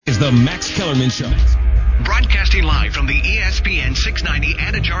The Max Kellerman Show. Broadcasting live from the ESPN 690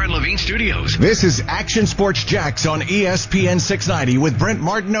 Anajar and Levine studios. This is Action Sports Jax on ESPN 690 with Brent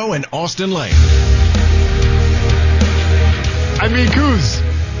Martineau and Austen Lane. I mean, Coos,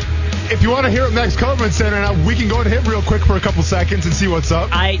 if you want to hear what Max Kellerman's saying right now, we can go to him real quick for a couple seconds and see what's up.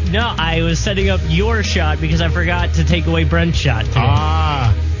 I was setting up your shot because I forgot to take away Brent's shot today.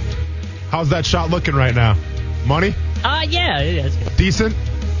 How's that shot looking right now? Money? Yeah, it is. Decent?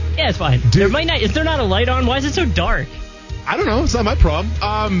 Yeah, it's fine. Is there not a light on? Why is it so dark? I don't know. It's not my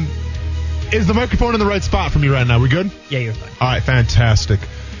problem. Is the microphone in the right spot for me right now? We good? Yeah, you're fine. All right, fantastic.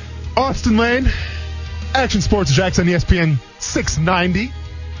 Austen Lane, Action Sports Jax on ESPN 690.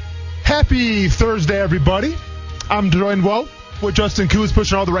 Happy Thursday, everybody. I'm joined with Justin Coos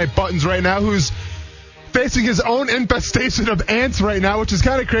pushing all the right buttons right now, who's facing his own infestation of ants right now, which is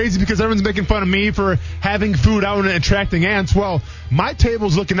kind of crazy because everyone's making fun of me for having food out and attracting ants. Well, my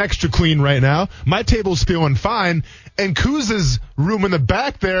table's looking extra clean right now. My table's feeling fine. And Coos' room in the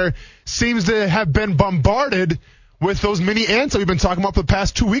back there seems to have been bombarded with those mini ants that we've been talking about for the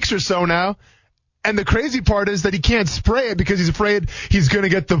past 2 weeks or so now. And the crazy part is that he can't spray it because he's afraid he's going to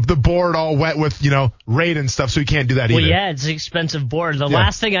get the board all wet with, raid and stuff, so he can't do that either. Well, yeah, it's an expensive board. The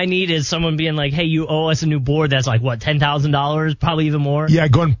last thing I need is someone being like, hey, you owe us a new board that's like, what, $10,000? Probably even more? Yeah,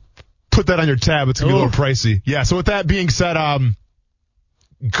 go and put that on your tab. It's going to be a little pricey. Yeah, so with that being said, I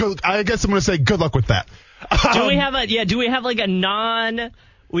guess I'm going to say good luck with that. Do we have like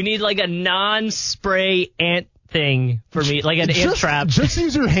a non-spray ant thing for me, like an ant trap? Just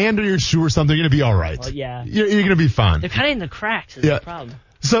use your hand or your shoe or something. You're going to be all right. Oh, yeah. You're going to be fine. They're kind of in the cracks. That's the problem.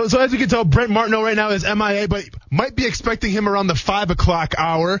 So as you can tell, Brent Martineau right now is MIA, but might be expecting him around the 5 o'clock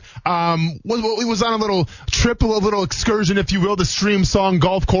hour. He was on a little trip, a little excursion, if you will, the Stream Song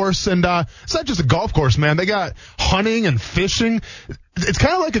Golf Course. And it's not just a golf course, man. They got hunting and fishing. It's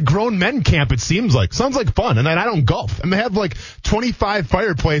kind of like a grown men camp, it seems like. Sounds like fun. And I don't golf. And they have like 25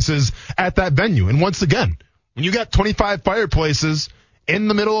 fireplaces at that venue. And once again, when you got 25 fireplaces in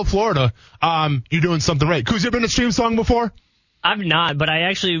the middle of Florida, you're doing something right. Coos, you ever been to Stream Song before? I've not, but I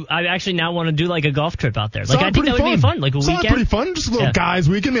actually now want to do like a golf trip out there. Like, I think that would be fun, like a weekend. Sounds pretty fun. Just a little guys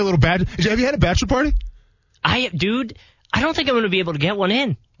weekend, maybe a little bad. Have you had a bachelor party? I don't think I'm going to be able to get one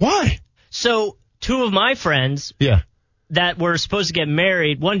in. Why? So 2 of my friends that were supposed to get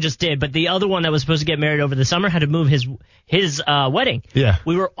married, one just did, but the other one that was supposed to get married over the summer had to move his wedding. Yeah.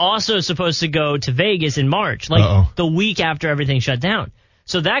 We were also supposed to go to Vegas in March, like the week after everything shut down.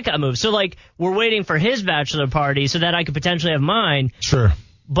 So that got moved. So, like, we're waiting for his bachelor party so that I could potentially have mine. Sure.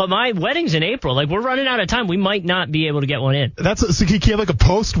 But my wedding's in April. Like, we're running out of time. We might not be able to get one in. So you can't have, like, a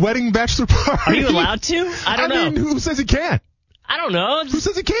post-wedding bachelor party? Are you allowed to? I don't know. I mean, who says you can't? I don't know. Who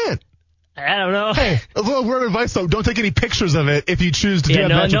says you can't? I don't know. Hey, a little word of advice, though. Don't take any pictures of it if you choose to do a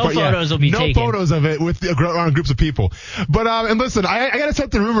bachelor party. No photos will be taken. No photos of it with around groups of people. But, and listen, I got to set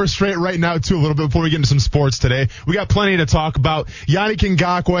the rumors straight right now, too, a little bit before we get into some sports today. We got plenty to talk about. Yanni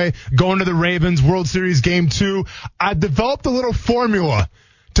Ngakoue going to the Ravens, World Series Game 2. I've developed a little formula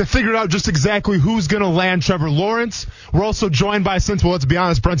to figure out just exactly who's going to land Trevor Lawrence. We're also joined by, let's be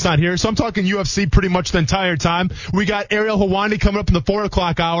honest, Brent's not here, so I'm talking UFC pretty much the entire time. We got Ariel Helwani coming up in the 4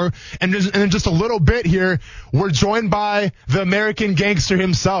 o'clock hour, and in just a little bit here, we're joined by the American gangster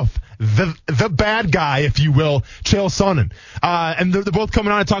himself, the bad guy, if you will, Chael Sonnen. And they're both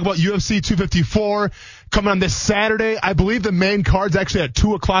coming on to talk about UFC 254. Coming on this Saturday. I believe the main card's actually at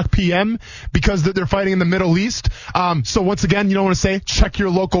 2 o'clock p.m. because they're fighting in the Middle East. So once again, you don't want to say check your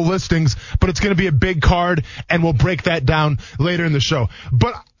local listings, but it's going to be a big card, and we'll break that down later in the show.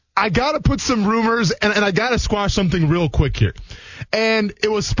 But I got to put some rumors, and I got to squash something real quick here. And it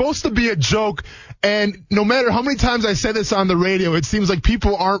was supposed to be a joke, and no matter how many times I say this on the radio, it seems like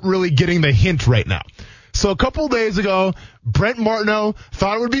people aren't really getting the hint right now. So a couple of days ago, Brent Martineau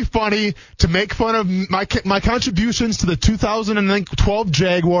thought it would be funny to make fun of my contributions to the 2012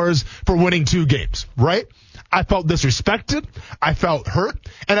 Jaguars for winning 2 games, right? I felt disrespected. I felt hurt.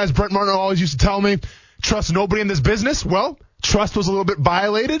 And as Brent Martineau always used to tell me, trust nobody in this business. Well, trust was a little bit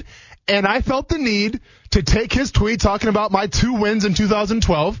violated. And I felt the need to take his tweet talking about my 2 wins in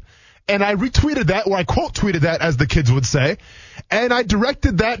 2012. And I retweeted that, or I quote tweeted that, as the kids would say. And I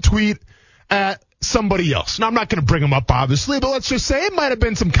directed that tweet at somebody else. Now, I'm not going to bring them up, obviously, but let's just say it might have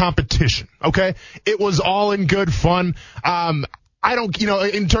been some competition, okay? It was all in good fun. I don't,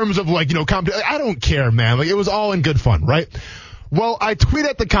 in terms of I don't care, man. Like, it was all in good fun, right? Well, I tweet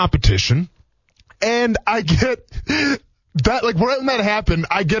at the competition, and I get that, like, when that happened,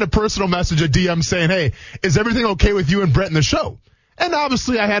 I get a personal message, a DM saying, hey, is everything okay with you and Brett in the show? And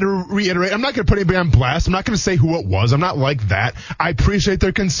obviously I had to reiterate, I'm not going to put anybody on blast. I'm not going to say who it was. I'm not like that. I appreciate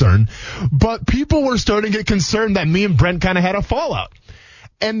their concern. But people were starting to get concerned that me and Brent kind of had a fallout.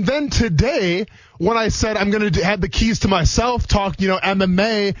 And then today, when I said I'm going to have the keys to myself, talk,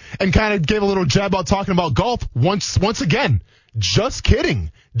 MMA, and kind of gave a little jab out talking about golf, once again, just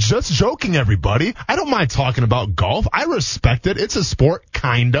kidding. Just joking, everybody. I don't mind talking about golf. I respect it. It's a sport,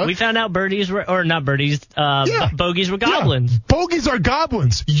 kinda. We found out bogeys were goblins. Yeah, bogeys are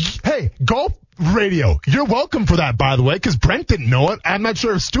goblins. Hey, golf radio. You're welcome for that, by the way, because Brent didn't know it. I'm not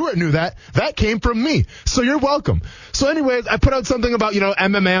sure if Stuart knew that. That came from me. So you're welcome. So anyways, I put out something about,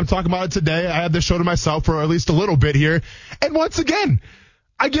 MMA. I'm talking about it today. I had this show to myself for at least a little bit here. And once again,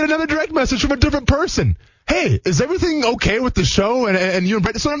 I get another direct message from a different person. Hey, is everything okay with the show? And you and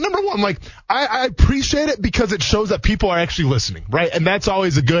Brent? So number one, I appreciate it because it shows that people are actually listening, right? And that's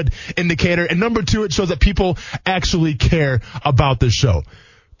always a good indicator. And number two, it shows that people actually care about the show.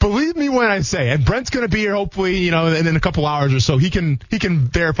 Believe me when I say, and Brent's going to be here hopefully, in a couple hours or so. He can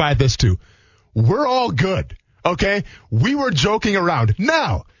verify this too. We're all good, okay? We were joking around.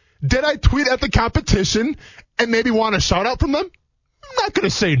 Now, did I tweet at the competition and maybe want a shout out from them? I'm not going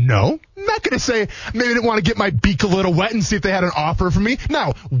to say no. I'm not going to say maybe I didn't want to get my beak a little wet and see if they had an offer for me.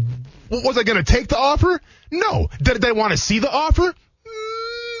 Now, was I going to take the offer? No. Did they want to see the offer?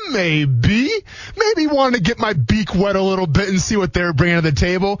 Maybe want to get my beak wet a little bit and see what they're bringing to the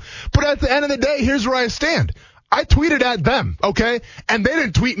table. But at the end of the day, here's where I stand. I tweeted at them, okay? And they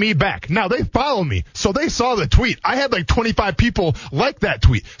didn't tweet me back. Now, they follow me, so they saw the tweet. I had 25 people like that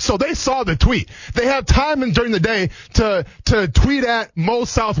tweet, so they saw the tweet. They have time during the day to tweet at Mo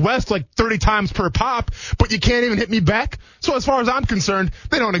Southwest 30 times per pop, but you can't even hit me back. So as far as I'm concerned,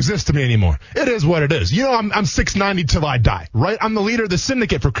 they don't exist to me anymore. It is what it is. I'm 690 till I die, right? I'm the leader of the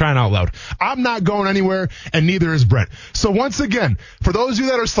syndicate, for crying out loud. I'm not going anywhere, and neither is Brent. So once again, for those of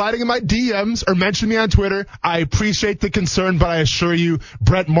you that are sliding in my DMs or mention me on Twitter, I appreciate the concern, but I assure you,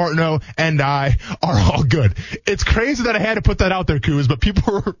 Brent Martineau and I are all good. It's crazy that I had to put that out there, Coos, but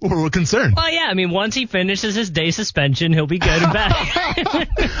people were concerned. Well, yeah, once he finishes his day suspension, he'll be good and back.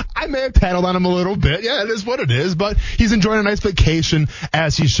 I may have tattled on him a little bit. Yeah, it is what it is, but he's enjoying a nice vacation,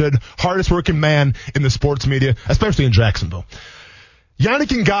 as he should. Hardest working man in the sports media, especially in Jacksonville. Yannick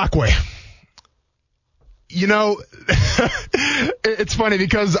Ngakoue. It's funny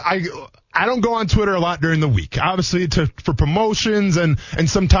because I don't go on Twitter a lot during the week, obviously for promotions and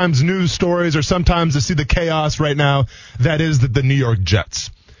sometimes news stories or sometimes to see the chaos right now that is the New York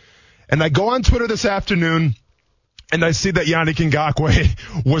Jets. And I go on Twitter this afternoon and I see that Yannick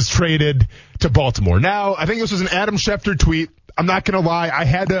Ngakoue was traded to Baltimore. Now, I think this was an Adam Schefter tweet. I'm not going to lie. I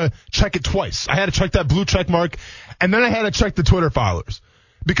had to check it twice. I had to check that blue check mark, and then I had to check the Twitter followers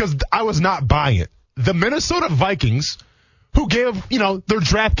because I was not buying it. The Minnesota Vikings, who gave, their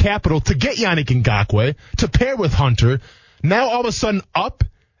draft capital to get Yannick Ngakoue, to pair with Hunter, now all of a sudden up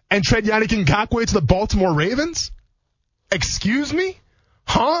and trade Yannick Ngakoue to the Baltimore Ravens? Excuse me?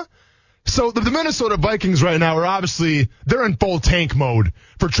 Huh? So the Minnesota Vikings right now they're in full tank mode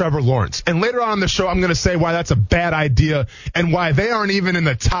for Trevor Lawrence. And later on in the show, I'm going to say why that's a bad idea and why they aren't even in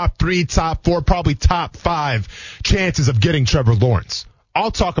the top 3, top 4, probably top 5 chances of getting Trevor Lawrence. I'll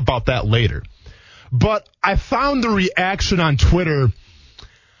talk about that later. But I found the reaction on Twitter,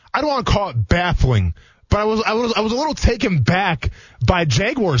 I don't want to call it baffling, but I was a little taken back by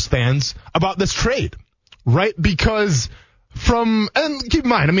Jaguars fans about this trade, right? Because and keep in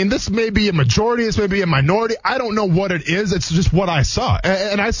mind, this may be a majority, this may be a minority. I don't know what it is. It's just what I saw.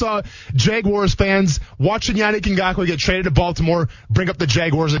 And I saw Jaguars fans watching Yannick Ngakoue get traded to Baltimore, bring up the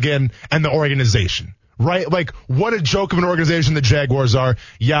Jaguars again and the organization, right? What a joke of an organization the Jaguars are,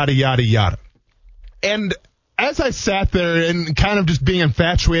 yada, yada, yada. And as I sat there and kind of just being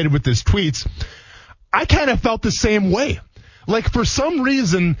infatuated with his tweets, I kind of felt the same way. For some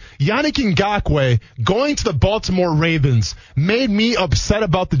reason, Yannick Ngakoue going to the Baltimore Ravens made me upset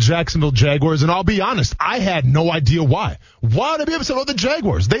about the Jacksonville Jaguars, and I'll be honest, I had no idea why. Why would I be upset about the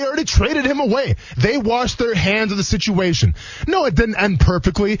Jaguars? They already traded him away. They washed their hands of the situation. No, it didn't end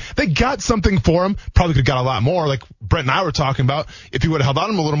perfectly. They got something for him. Probably could have got a lot more, like Brent and I were talking about, if he would have held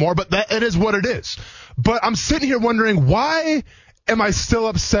on him a little more, but it is what it is. But I'm sitting here wondering, why am I still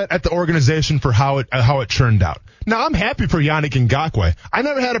upset at the organization for how it turned out? Now, I'm happy for Yannick Ngakoue. I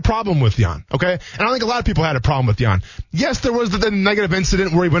never had a problem with Yann, okay? And I think a lot of people had a problem with Yann. Yes, there was the negative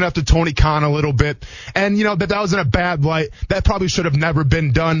incident where he went after Tony Khan a little bit, and, that was in a bad light. That probably should have never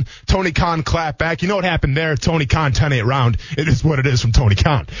been done. Tony Khan clapped back. You know what happened there? Tony Khan 10-8 round. It is what it is from Tony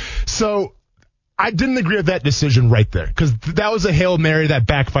Khan. So I didn't agree with that decision right there because that was a Hail Mary that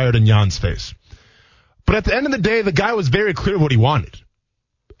backfired in Yann's face. But at the end of the day, the guy was very clear what he wanted.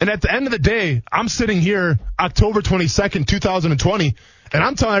 And at the end of the day, I'm sitting here October 22nd, 2020, and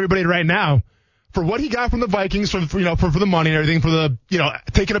I'm telling everybody right now, for what he got from the Vikings, for the money and everything, for the,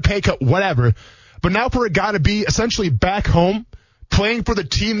 taking a pay cut, whatever. But now for a guy to be essentially back home, playing for the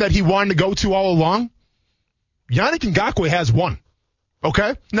team that he wanted to go to all along, Yannick Ngakoue has won.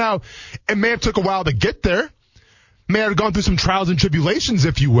 Okay? Now, it may have took a while to get there. May have gone through some trials and tribulations,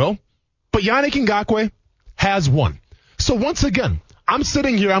 if you will. But Yannick Ngakoue has won. So once again, I'm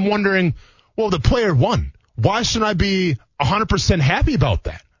sitting here, I'm wondering, well, the player won. Why shouldn't I be 100% happy about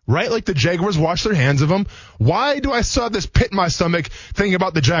that? Right? Like the Jaguars wash their hands of him. Why do I still have this pit in my stomach thinking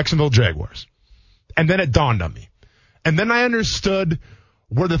about the Jacksonville Jaguars? And then it dawned on me. And then I understood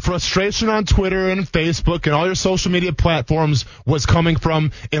where the frustration on Twitter and Facebook and all your social media platforms was coming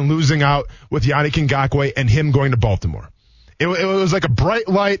from in losing out with Yannick Ngakoue and him going to Baltimore. It was like a bright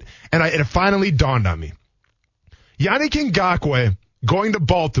light, and it finally dawned on me. Yannick Ngakoue going to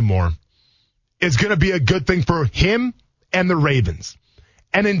Baltimore is going to be a good thing for him and the Ravens.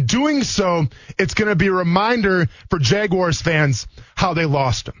 And in doing so, it's going to be a reminder for Jaguars fans how they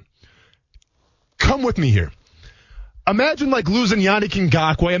lost him. Come with me here. Imagine losing Yannick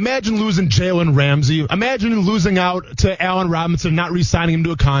Ngakoue. Imagine losing Jalen Ramsey. Imagine losing out to Allen Robinson, not re-signing him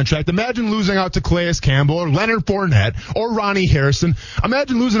to a contract. Imagine losing out to Calais Campbell or Leonard Fournette or Ronnie Harrison.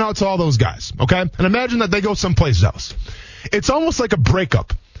 Imagine losing out to all those guys, okay? And imagine that they go someplace else. It's almost like a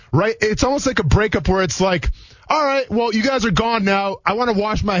breakup, right? It's almost like a breakup where it's like, all right, well, you guys are gone now. I want to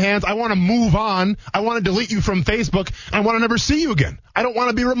wash my hands. I want to move on. I want to delete you from Facebook. I want to never see you again. I don't want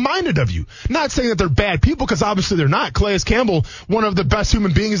to be reminded of you. Not saying that they're bad people, because obviously they're not. Calais Campbell, one of the best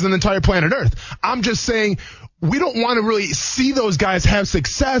human beings on the entire planet Earth. I'm just saying we don't want to really see those guys have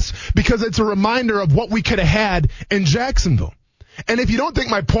success, because it's a reminder of what we could have had in Jacksonville. And if you don't think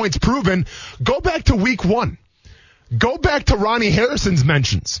my point's proven, go back to week 1. Go back to Ronnie Harrison's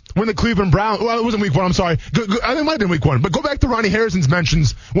mentions when the Cleveland Browns, well, it wasn't week 1, I'm sorry. I think it might have been week 1, but go back to Ronnie Harrison's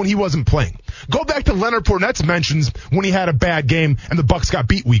mentions when he wasn't playing. Go back to Leonard Fournette's mentions when he had a bad game and the Bucs got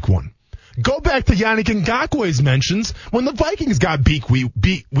beat week 1. Go back to Yannick Ngakoue's mentions when the Vikings got beat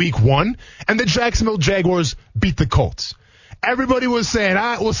week 1 and the Jacksonville Jaguars beat the Colts. Everybody was saying,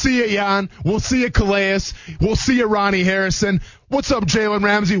 we'll see you, Yann. We'll see you, Calais. We'll see you, Ronnie Harrison. What's up, Jalen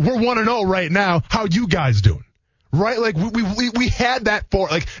Ramsey? We're 1-0 right now. How you guys doing? Right? We had that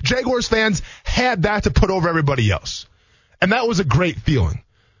Jaguars fans had that to put over everybody else. And that was a great feeling.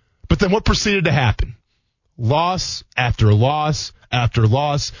 But then what proceeded to happen? Loss after loss after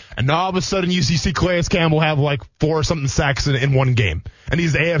loss. And now all of a sudden you see Calais Campbell have 4-something sacks in one game. And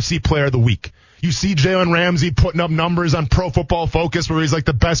he's the AFC Player of the Week. You see Jalen Ramsey putting up numbers on Pro Football Focus where he's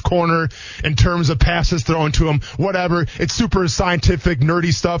the best corner in terms of passes thrown to him. Whatever. It's super scientific,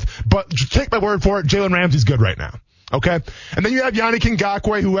 nerdy stuff. But take my word for it, Jalen Ramsey's good right now. Okay? And then you have Yannick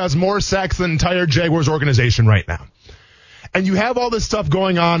Ngakoue, who has more sacks than the entire Jaguars organization right now. And you have all this stuff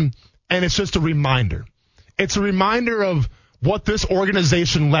going on, and it's just a reminder. It's a reminder of what this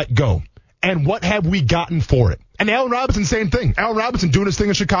organization let go. And what have we gotten for it? And Allen Robinson, same thing. Allen Robinson doing his thing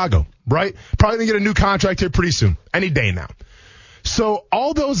in Chicago, right? Probably going to get a new contract here pretty soon. Any day now. So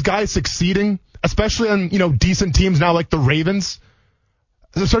all those guys succeeding, especially on, decent teams now like the Ravens,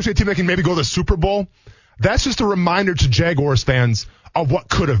 especially a team that can maybe go to the Super Bowl, that's just a reminder to Jaguars fans of what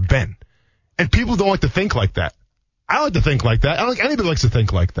could have been. And people don't like to think like that. I like to think like that. I don't think anybody likes to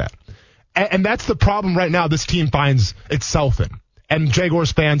think like that. And that's the problem right now this team finds itself in. And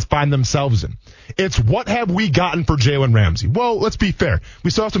Jaguars fans find themselves in. It's what have we gotten for Jalen Ramsey? Well, let's be fair.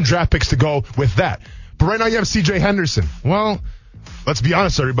 We still have some draft picks to go with that. But right now you have C.J. Henderson. Well, let's be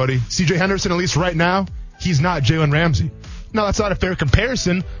honest, everybody. C.J. Henderson, at least right now, he's not Jalen Ramsey. No, that's not a fair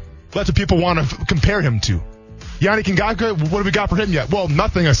comparison. That's what people want to compare him to. Yannick Ngakoue, what have we got for him yet? Well,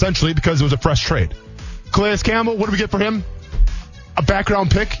 nothing, essentially, because it was a fresh trade. Calais Campbell, what do we get for him? A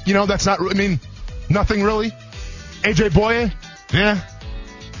background pick. That's not, nothing really. A.J. Boye. Yeah.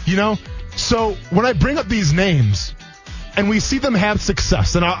 So when I bring up these names and we see them have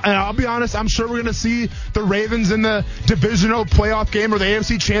success, and I'll be honest, I'm sure we're going to see the Ravens in the divisional playoff game or the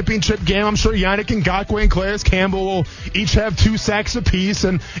AFC championship game. I'm sure Yannick Ngakoue and Calais Campbell will each have 2 sacks apiece,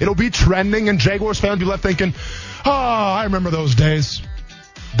 and it'll be trending, and Jaguars fans will be left thinking, oh, I remember those days.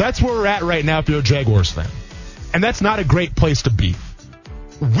 That's where we're at right now if you're a Jaguars fan. And that's not a great place to be.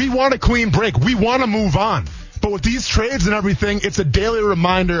 We want a clean break. We want to move on. But with these trades and everything, it's a daily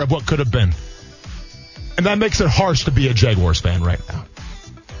reminder of what could have been. And that makes it harsh to be a Jaguars fan right now.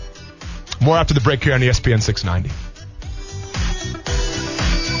 More after the break here on ESPN 690.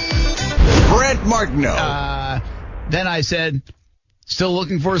 Brent Martineau. Then I said, Still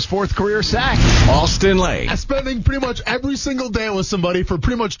looking for his 4th career sack. Austen Lane. I'm spending pretty much every single day with somebody for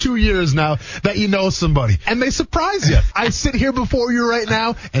pretty much 2 years now that you know somebody. And they surprise you. I sit here before you right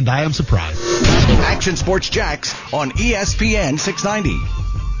now, and I am surprised. Action Sports Jacks on ESPN 690.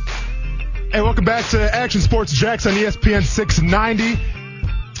 Hey, welcome back to Action Sports Jacks on ESPN 690.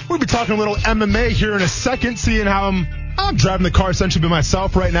 We'll be talking a little MMA here in a second, seeing how I'm driving the car essentially by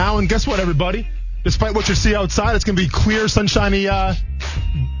myself right now. And guess what, everybody? Despite what you see outside, it's going to be clear, sunshiny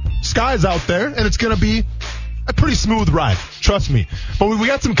skies out there, and it's going to be a pretty smooth ride. Trust me. But we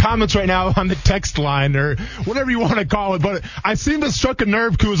got some comments right now on the text line, or whatever you want to call it. But I seem to have struck a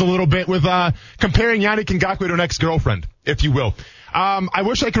nerve cruise a little bit with comparing Yannick Ngakoue to an ex-girlfriend, if you will. I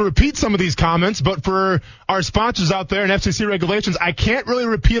wish I could repeat some of these comments, but for our sponsors out there and FCC regulations, I can't really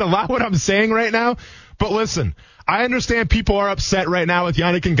repeat a lot what I'm saying right now. But listen, I understand people are upset right now with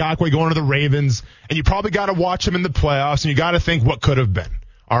Yannick Ngakoue going to the Ravens, and you probably got to watch him in the playoffs, and you got to think what could have been.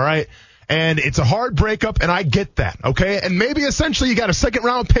 All right? And it's a hard breakup, and I get that, okay? And maybe essentially you got a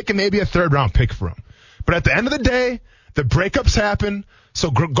 2nd-round pick and maybe a 3rd-round pick for him. But at the end of the day, the breakups happen,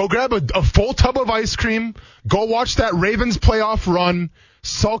 so go grab a full tub of ice cream, go watch that Ravens playoff run,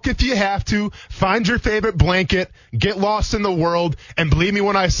 sulk if you have to, find your favorite blanket, get lost in the world, and believe me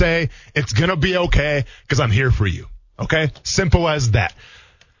when I say it's going to be okay because I'm here for you, okay? Simple as that.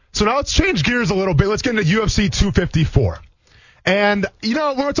 So now let's change gears a little bit. Let's get into UFC 254. And, you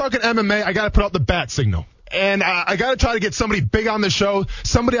know, when we're talking MMA, I got to put out the bat signal. And I got to try to get somebody big on the show,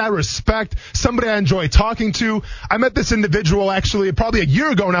 somebody I respect, somebody I enjoy talking to. I met this individual actually probably a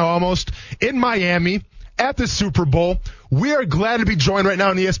year ago now almost in Miami at the Super Bowl. We are glad to be joined right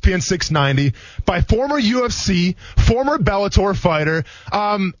now on ESPN 690 by former UFC, former Bellator fighter,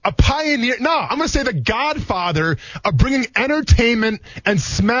 a pioneer. No, I'm going to say the godfather of bringing entertainment and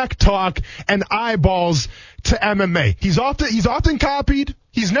smack talk and eyeballs to MMA. He's often copied.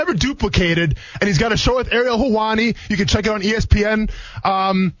 He's never duplicated, and he's got a show with Ariel Helwani. You can check it on ESPN.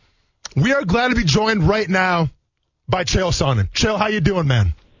 We are glad to be joined right now by Chael Sonnen. Chael, how you doing,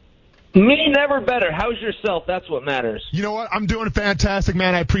 man? Me, never better. How's yourself? That's what matters. You know what? I'm doing fantastic,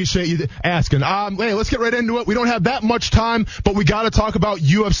 man. I appreciate you asking. Hey, let's get right into it. We don't have that much time, but we got to talk about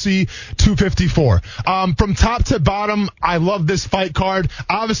UFC 254. From top to bottom, I love this fight card.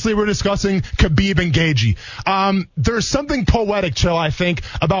 Obviously, we're discussing Khabib and Gaethje. There's something poetic, Chael, I think,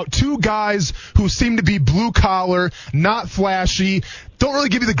 about two guys who seem to be blue-collar, not flashy, don't really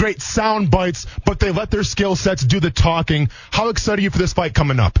give you the great sound bites, but they let their skill sets do the talking. How excited are you for this fight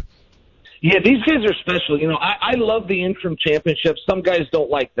coming up? Yeah, these guys are special. You know, I love the interim championships. Some guys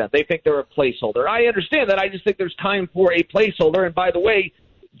don't like that. They think they're a placeholder. I understand that. I just think there's time for a placeholder. And by the way,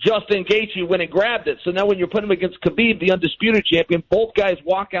 Justin Gaethje went and grabbed it. So now when you're putting him against Khabib, the undisputed champion, both guys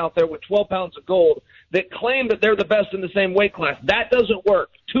walk out there with 12 pounds of gold that claim that they're the best in the same weight class. That doesn't work.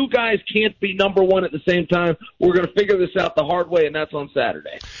 Two guys can't be number one at the same time. We're going to figure this out the hard way, and that's on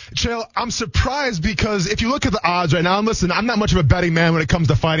Saturday. Chael, I'm surprised because if you look at the odds right now, and listen, I'm not much of a betting man when it comes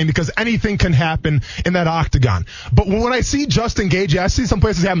to fighting because anything can happen in that octagon. But when I see Justin Gaethje, I see some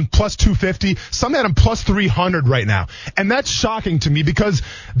places have him plus 250, some have him plus 300 right now. And that's shocking to me because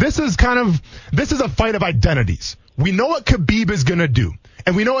this is a fight of identities. We know what Khabib is going to do,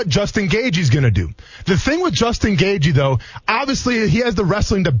 and we know what Justin Gaethje is going to do. The thing with Justin Gaethje, though, obviously he has the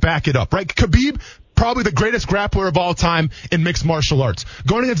wrestling to back it up, right? Khabib, probably the greatest grappler of all time in mixed martial arts.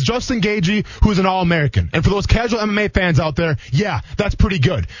 Going against Justin Gaethje, who's an All-American. And for those casual MMA fans out there, yeah, that's pretty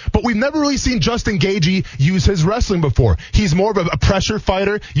good. But we've never really seen Justin Gaethje use his wrestling before. He's more of a pressure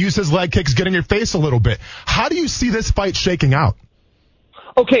fighter, use his leg kicks, get in your face a little bit. How do you see this fight shaking out?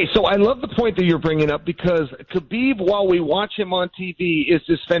 Okay, so I love the point that you're bringing up because Khabib, while we watch him on TV, is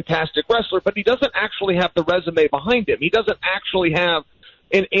this fantastic wrestler, but he doesn't actually have the resume behind him. He doesn't actually have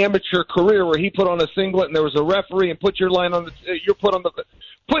an amateur career where he put on a singlet and there was a referee and put your foot on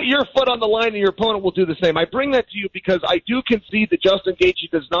the line and your opponent will do the same. I bring that to you because I do concede that Justin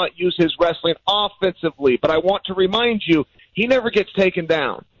Gaethje does not use his wrestling offensively, but I want to remind you, he never gets taken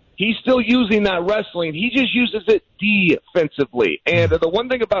down. He's still using that wrestling. He just uses it defensively. And the one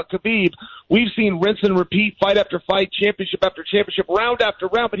thing about Khabib, we've seen rinse and repeat, fight after fight, championship after championship, round after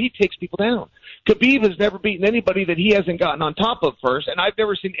round, but he takes people down. Khabib has never beaten anybody that he hasn't gotten on top of first, and I've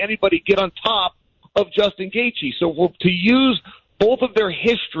never seen anybody get on top of Justin Gaethje. So to use both of their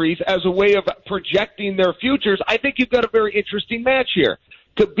histories as a way of projecting their futures, I think you've got a very interesting match here.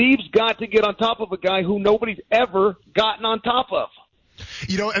 Khabib's got to get on top of a guy who nobody's ever gotten on top of.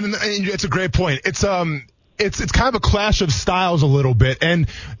 You know, and it's a great point. It's it's kind of a clash of styles a little bit. And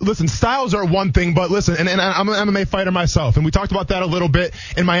listen, styles are one thing, but listen, and I'm an MMA fighter myself, and we talked about that a little bit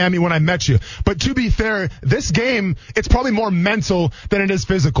in Miami when I met you. But to be fair, this game, it's probably more mental than it is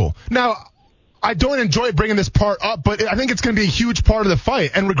physical. Now, I don't enjoy bringing this part up, but I think it's going to be a huge part of the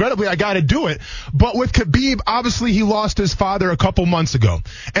fight. And regrettably, I got to do it. But with Khabib, obviously, he lost his father a couple months ago.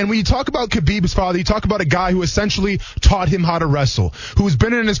 And when you talk about Khabib's father, you talk about a guy who essentially taught him how to wrestle, who's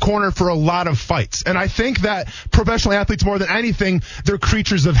been in his corner for a lot of fights. And I think that professional athletes, more than anything, they're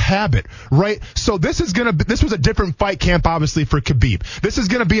creatures of habit, right? So this was a different fight camp, obviously, for Khabib. This is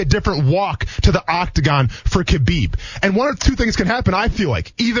going to be a different walk to the octagon for Khabib. And one of two things can happen, I feel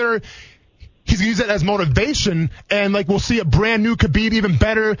like. Either he's going to use it as motivation, and we'll see a brand new Khabib, even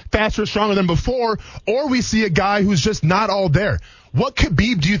better, faster, stronger than before, or we see a guy who's just not all there. What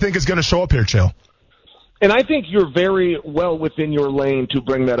Khabib do you think is going to show up here, Chael? And I think you're very well within your lane to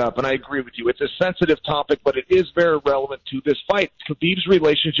bring that up, and I agree with you. It's a sensitive topic, but it is very relevant to this fight. Khabib's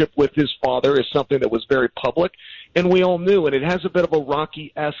relationship with his father is something that was very public, and we all knew, and it has a bit of a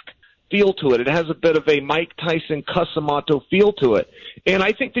Rocky-esque feel to it. It has a bit of a Mike Tyson Customato feel to it. And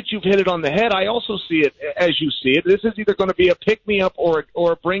I think that you've hit it on the head. I also see it as you see it. This is either going to be a pick-me-up or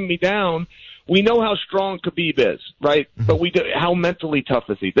a bring-me-down. We know how strong Khabib is, right? But how mentally tough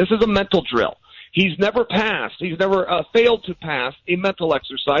is he? This is a mental drill. He's never passed. He's never failed to pass a mental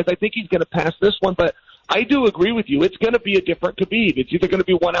exercise. I think he's going to pass this one, but I do agree with you. It's going to be a different Khabib. It's either going to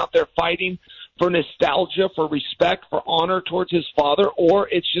be one out there fighting for nostalgia, for respect, for honor towards his father, or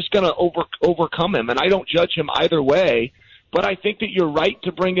it's just going to overcome him. And I don't judge him either way, but I think that you're right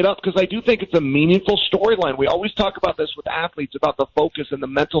to bring it up because I do think it's a meaningful storyline. We always talk about this with athletes, about the focus and the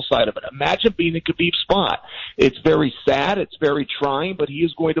mental side of it. Imagine being in Khabib's spot. It's very sad, it's very trying, but he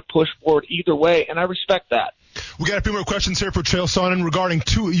is going to push forward either way, and I respect that. We got a few more questions here for Chael Sonnen regarding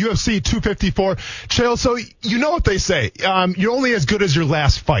UFC 254. Chael, so you know what they say. You're only as good as your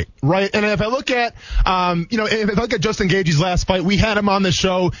last fight, right? And if I look at, if I look at Justin Gaethje's last fight, we had him on the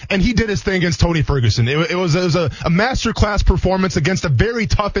show, and he did his thing against Tony Ferguson. It was a masterclass performance against a very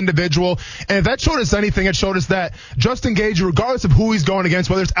tough individual. And if that showed us anything, it showed us that Justin Gaethje, regardless of who he's going against,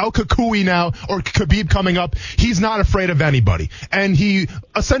 whether it's El Kakui now or Khabib coming up, he's not afraid of anybody. And he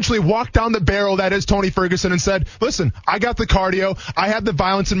essentially walked down the barrel that is Tony Ferguson and said, listen, I got the cardio, I have the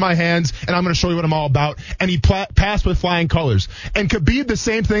violence in my hands, and I'm going to show you what I'm all about. And he passed with flying colors. And Khabib, the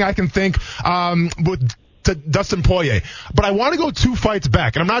same thing I can think with Dustin Poirier. But I want to go 2 fights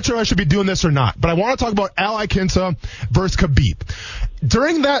back, and I'm not sure I should be doing this or not, but I want to talk about Al Iaquinta versus Khabib.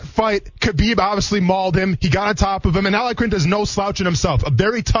 During that fight, Khabib obviously mauled him. He got on top of him, and Al Iaquinta is no slouch in himself. A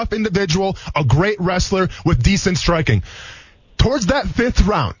very tough individual, a great wrestler with decent striking. Towards that 5th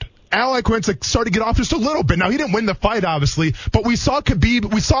round, Al Iaquinta started to get off just a little bit. Now, he didn't win the fight, obviously, but we saw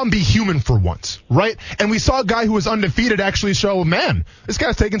Khabib, we saw him be human for once, right? And we saw a guy who was undefeated actually show, man, this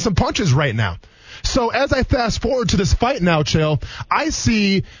guy's taking some punches right now. So as I fast forward to this fight now, Chael, I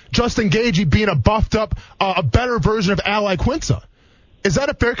see Justin Gaethje being a buffed up, a better version of Al Iaquinta. Is that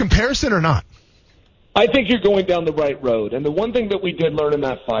a fair comparison or not? I think you're going down the right road. And the one thing that we did learn in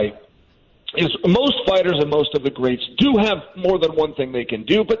that fight is most fighters and most of the greats do have more than one thing they can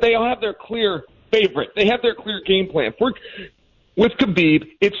do, but they all have their clear favorite. They have their clear game plan. With Khabib,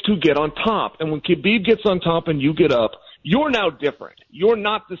 it's to get on top. And when Khabib gets on top and you get up, you're now different. You're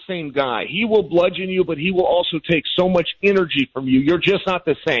not the same guy. He will bludgeon you, but he will also take so much energy from you. You're just not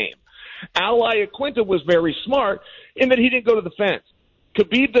the same. Al Iaquinta was very smart in that he didn't go to the fence.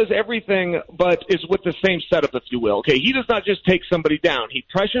 Khabib does everything, but is with the same setup, if you will. Okay, he does not just take somebody down. He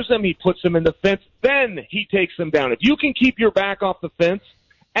pressures them, he puts them in the fence, then he takes them down. If you can keep your back off the fence,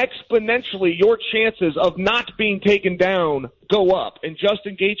 exponentially your chances of not being taken down go up. And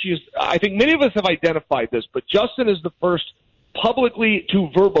Justin Gaethje is, I think many of us have identified this, but Justin is the first publicly to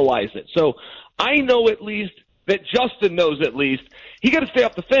verbalize it. So I know at least that Justin knows at least he got to stay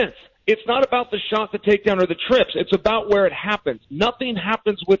off the fence. It's not about the shot, the takedown, or the trips. It's about where it happens. Nothing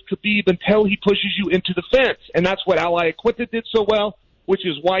happens with Khabib until he pushes you into the fence. And that's what Al Iaquinta did so well, which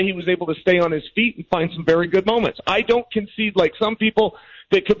is why he was able to stay on his feet and find some very good moments. I don't concede, like some people,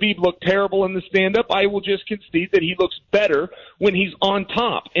 that Khabib looked terrible in the stand-up. I will just concede that he looks better when he's on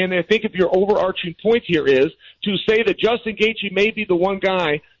top. And I think if your overarching point here is to say that Justin Gaethje may be the one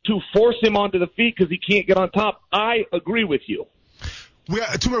guy to force him onto the feet because he can't get on top, I agree with you. We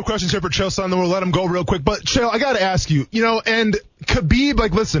got 2 more questions here for Chael Sonnen, then we'll let him go real quick. But, Chael, I got to ask you, and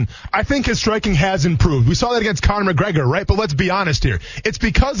Khabib, listen, I think his striking has improved. We saw that against Conor McGregor, right? But let's be honest here. It's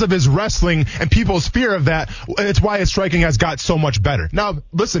because of his wrestling and people's fear of that. It's why his striking has got so much better. Now,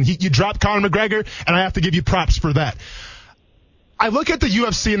 listen, you dropped Conor McGregor, and I have to give you props for that. I look at the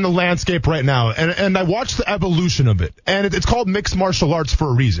UFC in the landscape right now, and I watch the evolution of it. And it's called mixed martial arts for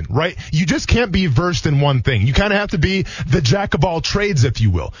a reason, right? You just can't be versed in one thing. You kind of have to be the jack of all trades, if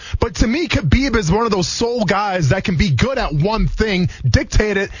you will. But to me, Khabib is one of those sole guys that can be good at one thing,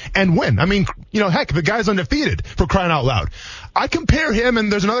 dictate it, and win. I mean, heck, the guy's undefeated, for crying out loud. I compare him,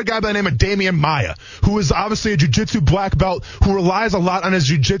 and there's another guy by the name of Damian Maia, who is obviously a jiu-jitsu black belt, who relies a lot on his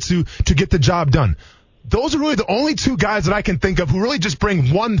jiu-jitsu to get the job done. Those are really the only two guys that I can think of who really just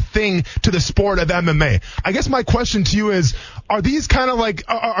bring one thing to the sport of MMA. I guess my question to you is, are these kind of like,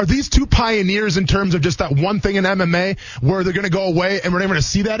 are these two pioneers in terms of just that one thing in MMA where they're going to go away and we're never going to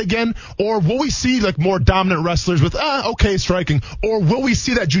see that again? Or will we see like more dominant wrestlers with, okay, striking? Or will we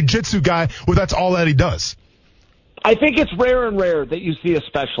see that jiu-jitsu guy where that's all that he does? I think it's rare and rare that you see a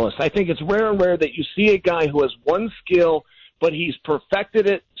specialist. I think it's rare and rare that you see a guy who has one skill, but he's perfected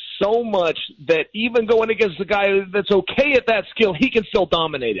it so much that even going against a guy that's okay at that skill, he can still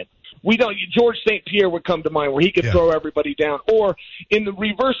dominate it. George St. Pierre would come to mind where he could throw everybody down. Or in the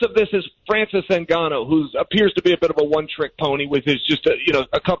reverse of this is Francis Ngannou, who appears to be a bit of a one-trick pony with his just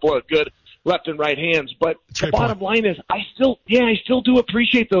a couple of good left and right hands. But the bottom line is I still do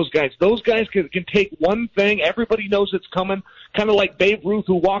appreciate those guys. Those guys can take one thing. Everybody knows it's coming. Kind of like Babe Ruth,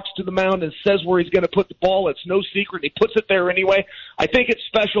 who walks to the mound and says where he's going to put the ball. It's no secret. He puts it there anyway. I think it's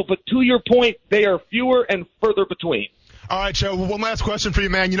special. But to your point, they are fewer and further between. All right, Joe, one last question for you,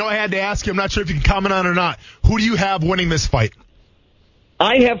 man. I had to ask you. I'm not sure if you can comment on it or not. Who do you have winning this fight?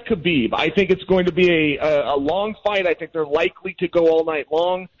 I have Khabib. I think it's going to be a long fight. I think they're likely to go all night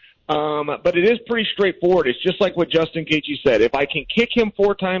long. But it is pretty straightforward. It's just like what Justin Gaethje said. If I can kick him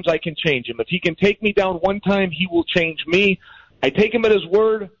 4 times, I can change him. If he can take me down 1 time, he will change me. I take him at his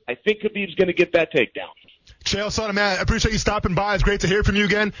word. I think Khabib's going to get that takedown. Chael Sonnen, man, I appreciate you stopping by. It's great to hear from you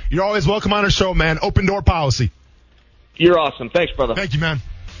again. You're always welcome on our show, man. Open door policy. You're awesome. Thanks, brother. Thank you, man.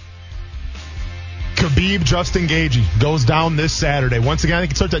 Khabib Justin Gaethje goes down this Saturday. Once again, I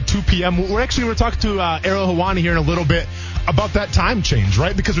think it starts at 2 p.m. We're talking to Ariel Helwani here in a little bit about that time change,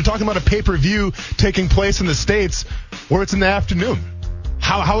 right? Because we're talking about a pay-per-view taking place in the States where it's in the afternoon.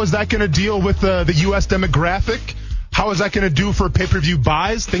 How is that going to deal with the U.S. demographic? How is that going to do for pay-per-view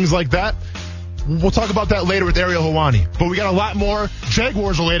buys, things like that? We'll talk about that later with Ariel Helwani. But we got a lot more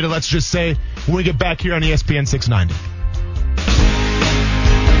Jaguars related, let's just say, when we get back here on ESPN 690.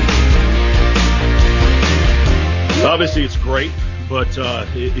 Obviously, it's great, but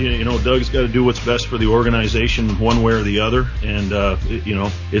Doug's got to do what's best for the organization, one way or the other. And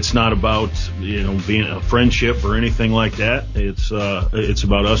it's not about being a friendship or anything like that. It's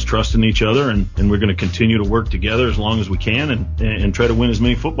about us trusting each other, and we're going to continue to work together as long as we can, and try to win as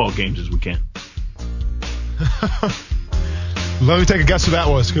many football games as we can. Let me take a guess who that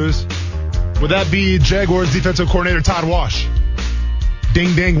was, Coos. Would that be Jaguars defensive coordinator Todd Wash?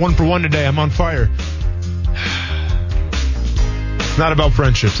 Ding ding, 1 for 1 today. I'm on fire. Not about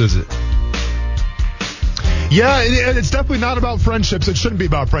friendships, is it? Yeah, it's definitely not about friendships. It shouldn't be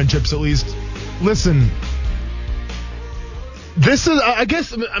about friendships, at least. Listen, this is, I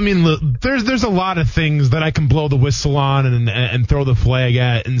guess, I mean, look, there's a lot of things that I can blow the whistle on and throw the flag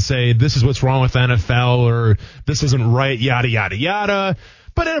at and say this is what's wrong with the NFL or this isn't right, yada, yada, yada.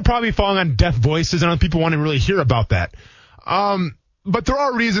 But it'll probably be falling on deaf voices and people want to really hear about that. But there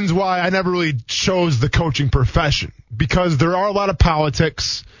are reasons why I never really chose the coaching profession, because there are a lot of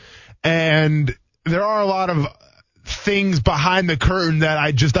politics and there are a lot of things behind the curtain that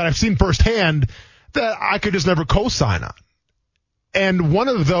I've seen firsthand that I could just never co-sign on. And one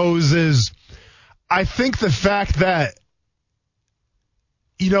of those is, I think the fact that,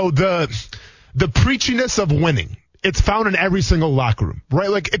 the preachiness of winning, it's found in every single locker room,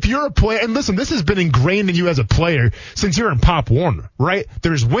 right? Like if you're a player, and listen, this has been ingrained in you as a player since you're in Pop Warner, right?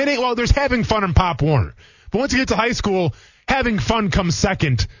 There's winning, there's having fun in Pop Warner. But once you get to high school, having fun comes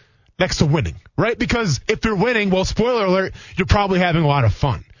second next to winning, right? Because if you're winning, spoiler alert, you're probably having a lot of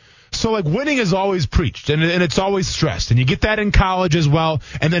fun. So like winning is always preached and it's always stressed, and you get that in college as well,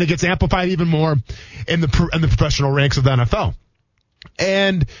 and then it gets amplified even more in the professional ranks of the NFL.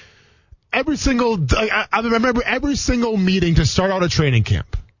 And I remember every single meeting to start out a training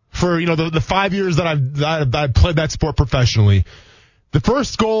camp for, the 5 years that I've played that sport professionally. The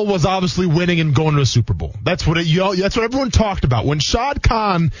first goal was obviously winning and going to a Super Bowl. That's what everyone talked about. When Shad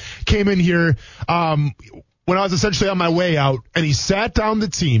Khan came in here, when I was essentially on my way out, and he sat down the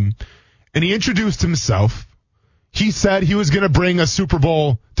team and he introduced himself, he said he was going to bring a Super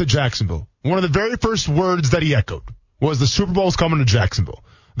Bowl to Jacksonville. One of the very first words that he echoed was the Super Bowl's coming to Jacksonville.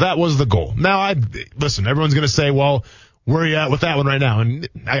 That was the goal. Now, listen, everyone's going to say, well, where are you at with that one right now? And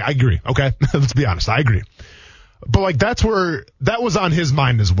I agree, okay? Let's be honest, I agree. But, like, that was on his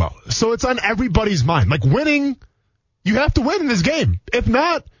mind as well. So it's on everybody's mind. Like, winning, you have to win in this game. If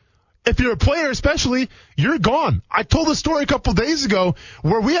not, if you're a player especially, you're gone. I told a story a couple days ago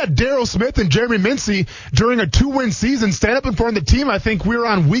where we had Daryl Smith and Jeremy Mincy during a 2-win season stand up in front of the team. I think we were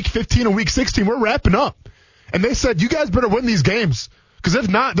on week 15 and week 16. We're wrapping up. And they said, you guys better win these games. Because if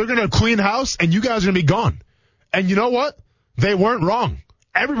not, they're going to clean house and you guys are going to be gone. And you know what? They weren't wrong.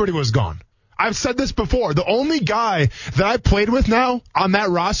 Everybody was gone. I've said this before. The only guy that I played with now on that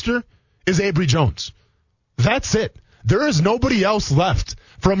roster is Avery Jones. That's it. There is nobody else left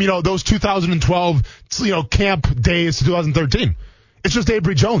from, those 2012, camp days to 2013. It's just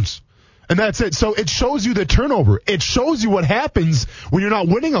Avery Jones. And that's it. So it shows you the turnover. It shows you what happens when you're not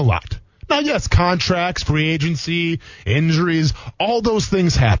winning a lot. Now, yes, contracts, free agency, injuries, all those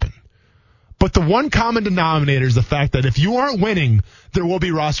things happen. But the one common denominator is the fact that if you aren't winning, there will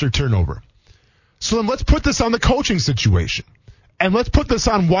be roster turnover. So then let's put this on the coaching situation. And let's put this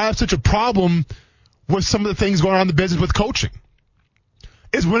on why I have such a problem with some of the things going on in the business with coaching.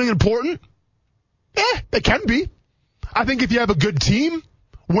 Is winning important? Yeah, it can be. I think if you have a good team,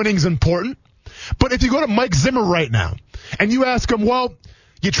 winning's important. But if you go to Mike Zimmer right now and you ask him, well,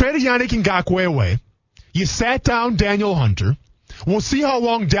 you traded Yannick Ngakoue away. You sat down Daniel Hunter. We'll see how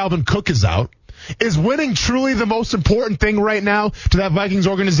long Dalvin Cook is out. Is winning truly the most important thing right now to that Vikings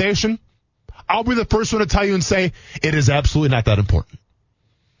organization? I'll be the first one to tell you and say it is absolutely not that important.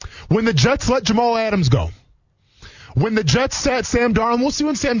 When the Jets let Jamal Adams go, when the Jets sat Sam Darnold, we'll see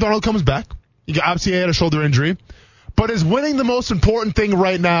when Sam Darnold comes back. Obviously, he had a shoulder injury. But is winning the most important thing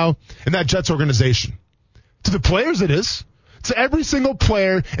right now in that Jets organization? To the players, it is. To every single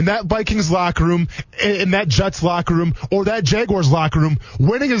player in that Vikings locker room, in that Jets locker room, or that Jaguars locker room,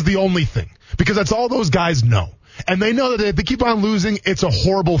 winning is the only thing. Because that's all those guys know. And they know that if they keep on losing, it's a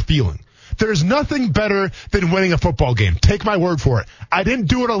horrible feeling. There's nothing better than winning a football game. Take my word for it. I didn't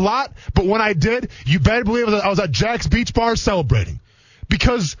do it a lot, but when I did, you better believe that I was at Jack's Beach Bar celebrating.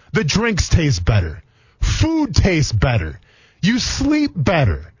 Because the drinks taste better. Food tastes better. You sleep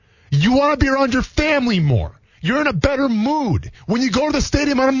better. You want to be around your family more. You're in a better mood. When you go to the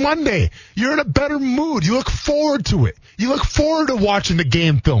stadium on a Monday, you're in a better mood. You look forward to it. You look forward to watching the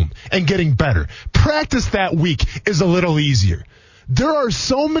game film and getting better. Practice that week is a little easier. There are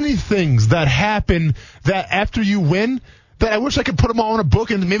so many things that happen that after you win that I wish I could put them all in a book,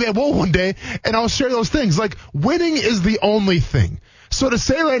 and maybe I will one day, and I'll share those things. Like, winning is the only thing. So to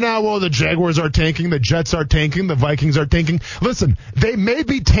say right now, well, the Jaguars are tanking, the Jets are tanking, the Vikings are tanking. Listen, they may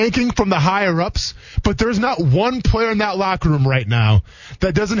be tanking from the higher-ups, but there's not one player in that locker room right now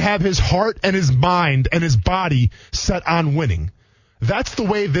that doesn't have his heart and his mind and his body set on winning. That's the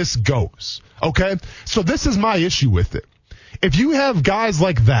way this goes, okay? So this is my issue with it. If you have guys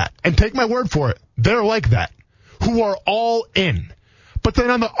like that, and take my word for it, they're like that, who are all in. But then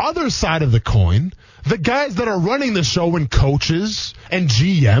on the other side of the coin, the guys that are running the show and coaches and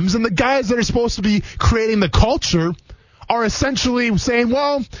GMs and the guys that are supposed to be creating the culture are essentially saying,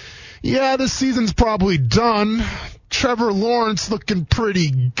 well, yeah, this season's probably done. Trevor Lawrence looking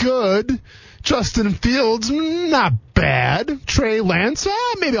pretty good. Justin Fields, not bad. Trey Lance,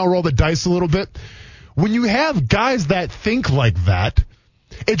 maybe I'll roll the dice a little bit. When you have guys that think like that,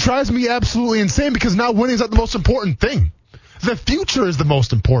 it drives me absolutely insane because now winning is not the most important thing. The future is the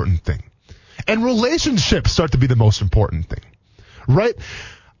most important thing. And relationships start to be the most important thing, right?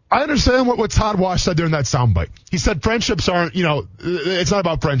 I understand what Todd Wash said during that soundbite. He said friendships aren't, it's not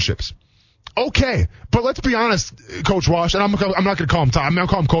about friendships. Okay, but let's be honest, Coach Wash, and I'm not going to call him Todd. I'm going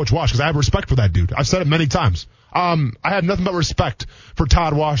to call him Coach Wash because I have respect for that dude. I've said it many times. I have nothing but respect for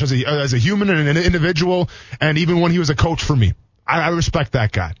Todd Wash as a human and an individual, and even when he was a coach for me. I respect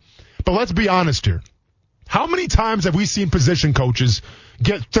that guy. But let's be honest here. How many times have we seen position coaches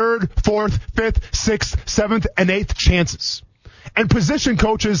get 3rd, 4th, 5th, 6th, 7th, and 8th chances? And position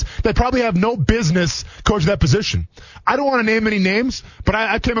coaches that probably have no business coaching that position. I don't want to name any names, but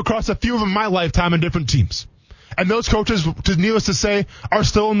I came across a few of them in my lifetime in different teams. And those coaches, needless to say, are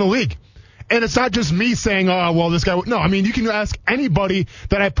still in the league. And it's not just me saying, oh, well, this guy. No, I mean, you can ask anybody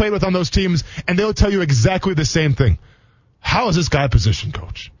that I played with on those teams, and they'll tell you exactly the same thing. How is this guy a position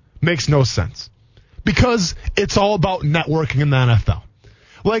coach? Makes no sense. Because it's all about networking in the NFL.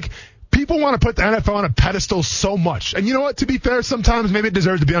 Like, people want to put the NFL on a pedestal so much. And you know what? To be fair, sometimes maybe it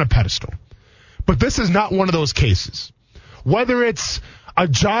deserves to be on a pedestal. But this is not one of those cases. Whether it's a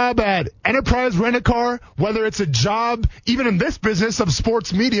job at Enterprise Rent-A-Car, whether it's a job even in this business of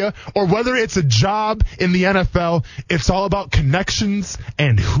sports media, or whether it's a job in the NFL, it's all about connections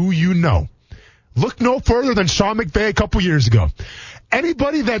and who you know. Look no further than Sean McVay a couple years ago.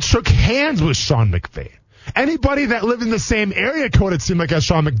 Anybody that shook hands with Sean McVay, Anybody that lived in the same area code, it seemed like, as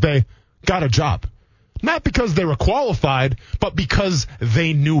Sean McVay, got a job. Not because they were qualified, but because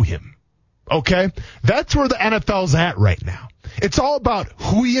they knew him. Okay? That's where the NFL's at right now. It's all about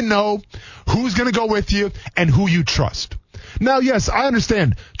who you know, who's going to go with you, and who you trust. Now, yes, I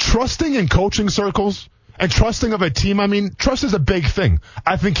understand. Trusting in coaching circles and trusting of a team, I mean, trust is a big thing.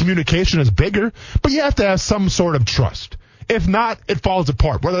 I think communication is bigger, but you have to have some sort of trust. If not, it falls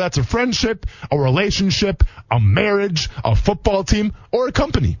apart, whether that's a friendship, a relationship, a marriage, a football team, or a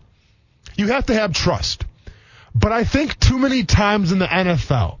company. You have to have trust. But I think too many times in the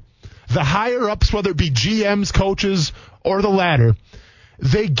NFL, the higher-ups, whether it be GMs, coaches, or the latter,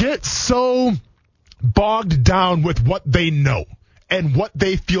 they get so bogged down with what they know and what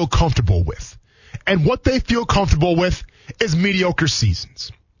they feel comfortable with. And what they feel comfortable with is mediocre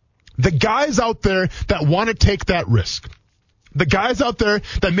seasons. The guys out there that want to take that risk, the guys out there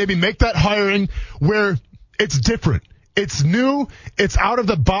that maybe make that hiring where it's different, it's new, it's out of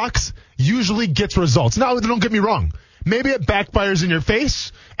the box, usually gets results. Now, don't get me wrong. Maybe it backfires in your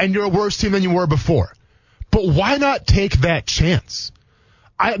face and you're a worse team than you were before. But why not take that chance?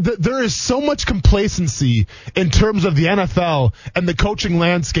 There is so much complacency in terms of the NFL and the coaching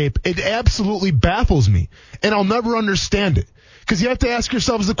landscape. It absolutely baffles me, and I'll never understand it. Because you have to ask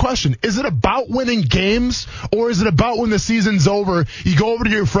yourselves the question, is it about winning games, or is it about when the season's over, you go over to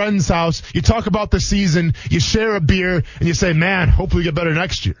your friend's house, you talk about the season, you share a beer, and you say, man, hopefully we get better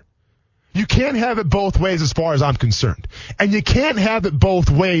next year. You can't have it both ways as far as I'm concerned. And you can't have it both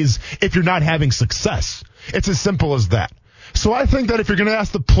ways if you're not having success. It's as simple as that. So I think that if you're going to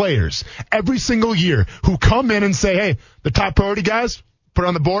ask the players every single year who come in and say, hey, the top priority guys, put it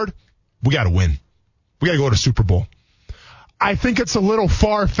on the board, we got to win. We got to go to Super Bowl. I think it's a little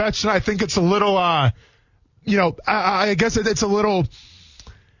far-fetched, and I think it's a little, I guess it's a little,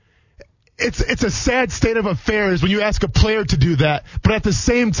 it's a sad state of affairs when you ask a player to do that. But at the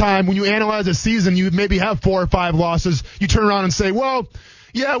same time, when you analyze a season, you maybe have 4 or 5 losses, you turn around and say, well,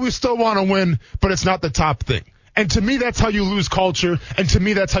 yeah, we still want to win, but it's not the top thing. And to me, that's how you lose culture, and to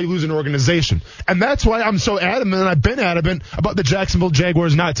me, that's how you lose an organization. And that's why I'm so adamant, and I've been adamant about the Jacksonville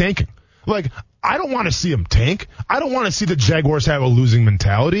Jaguars not tanking. Like, I don't want to see them tank. I don't want to see the Jaguars have a losing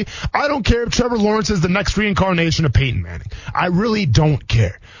mentality. I don't care if Trevor Lawrence is the next reincarnation of Peyton Manning. I really don't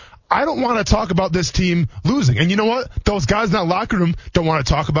care. I don't want to talk about this team losing. And you know what? Those guys in that locker room don't want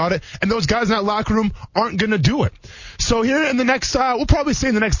to talk about it. And those guys in that locker room aren't going to do it. So here in the next, we'll probably say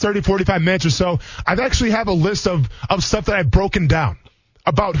in the next 30, 45 minutes or so, I've actually have a list of stuff that I've broken down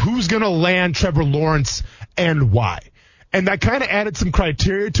about who's going to land Trevor Lawrence and why. And I kind of added some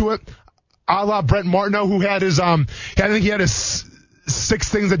criteria to it, a la Brent Martineau, who had his, I think he had his 6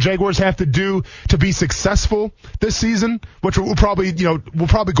 things that Jaguars have to do to be successful this season, which we'll probably go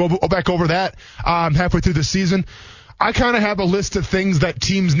back over that halfway through the season. I kind of have a list of things that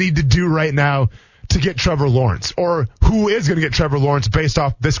teams need to do right now to get Trevor Lawrence, or who is going to get Trevor Lawrence based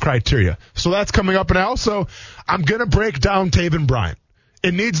off this criteria. So that's coming up, and also I'm going to break down Taven Bryan.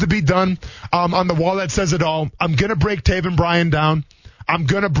 It needs to be done on the wall that says it all. I'm going to break Taven Bryan down. I'm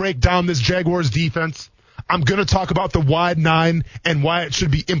going to break down this Jaguars defense. I'm going to talk about the wide 9 and why it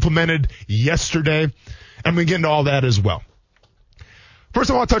should be implemented yesterday. And I'm going to get into all that as well.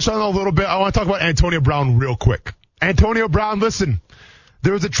 First, I want to touch on a little bit. I want to talk about Antonio Brown real quick. Antonio Brown, listen,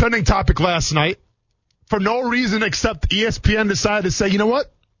 there was a trending topic last night. For no reason except ESPN decided to say, you know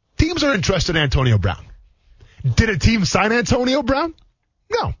what? Teams are interested in Antonio Brown. Did a team sign Antonio Brown?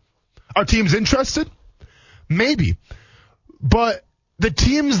 No. Are teams interested? Maybe. But the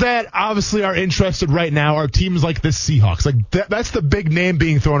teams that obviously are interested right now are teams like the Seahawks. Like that's the big name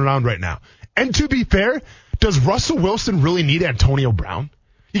being thrown around right now. And to be fair, does Russell Wilson really need Antonio Brown?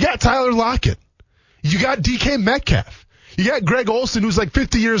 You got Tyler Lockett. You got DK Metcalf. You got Greg Olsen, who's like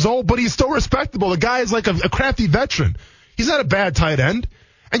 50 years old, but he's still respectable. The guy is like a crafty veteran. He's not a bad tight end.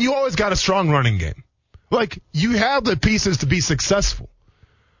 And you always got a strong running game. Like, you have the pieces to be successful.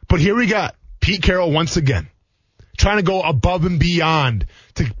 But here we got Pete Carroll once again, trying to go above and beyond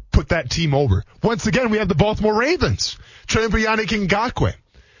to put that team over. Once again, we have the Baltimore Ravens training for Yannick Ngakoue.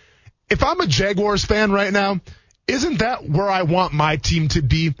 If I'm a Jaguars fan right now, isn't that where I want my team to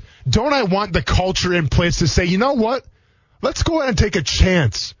be? Don't I want the culture in place to say, you know what? Let's go ahead and take a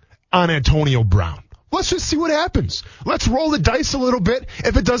chance on Antonio Brown. Let's just see what happens. Let's roll the dice a little bit.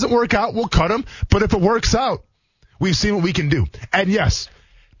 If it doesn't work out, we'll cut him. But if it works out, we've seen what we can do. And yes,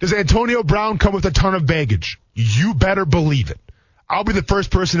 does Antonio Brown come with a ton of baggage? You better believe it. I'll be the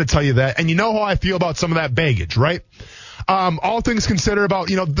first person to tell you that. And you know how I feel about some of that baggage, right? All things considered about,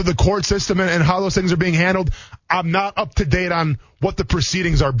 the court system and how those things are being handled, I'm not up to date on what the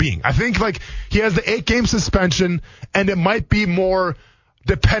proceedings are being. I think he has the 8-game suspension, and it might be more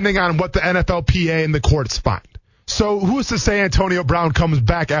depending on what the NFLPA and the courts find. So who's to say Antonio Brown comes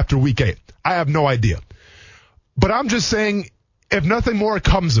back after week 8? I have no idea. But I'm just saying, if nothing more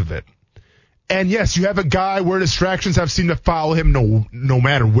comes of it, and yes, you have a guy where distractions have seemed to follow him no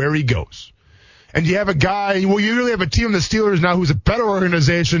matter where he goes. And you have a guy, you really have a team, the Steelers now, who's a better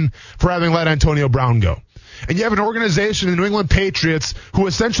organization for having let Antonio Brown go. And you have an organization, the New England Patriots, who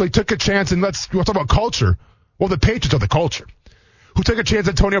essentially took a chance, and we'll talk about culture. Well, the Patriots are the culture. Who took a chance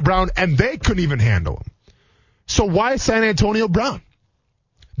at Antonio Brown, and they couldn't even handle him. So why sign Antonio Brown?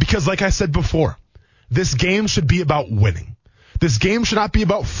 Because like I said before, this game should be about winning. This game should not be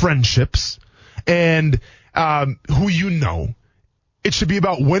about friendships and who you know. It should be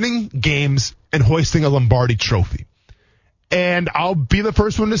about winning games and hoisting a Lombardi trophy. And I'll be the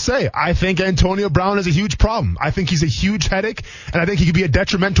first one to say, I think Antonio Brown is a huge problem. I think he's a huge headache, and I think he could be a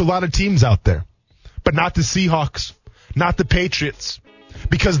detriment to a lot of teams out there. But not the Seahawks, not the Patriots,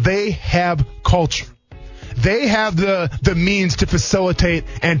 because they have culture. They have the means to facilitate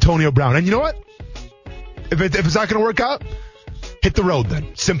Antonio Brown. And you know what? If it's not going to work out, hit the road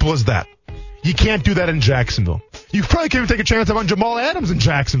then. Simple as that. You can't do that in Jacksonville. You probably can't even take a chance on Jamal Adams in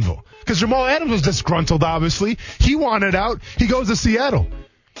Jacksonville, because Jamal Adams was disgruntled, obviously. He wanted out. He goes to Seattle.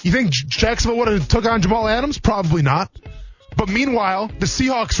 You think Jacksonville would have took on Jamal Adams? Probably not. But meanwhile, the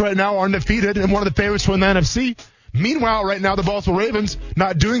Seahawks right now are undefeated and one of the favorites to win the NFC. Meanwhile, right now, the Baltimore Ravens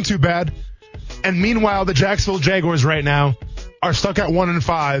not doing too bad. And meanwhile, the Jacksonville Jaguars right now are stuck at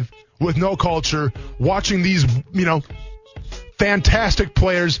 1-5 with no culture, watching these, fantastic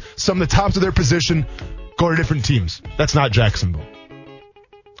players, some of the tops of their position, go to different teams. That's not Jacksonville.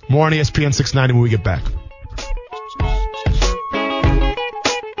 More on ESPN 690 when we get back.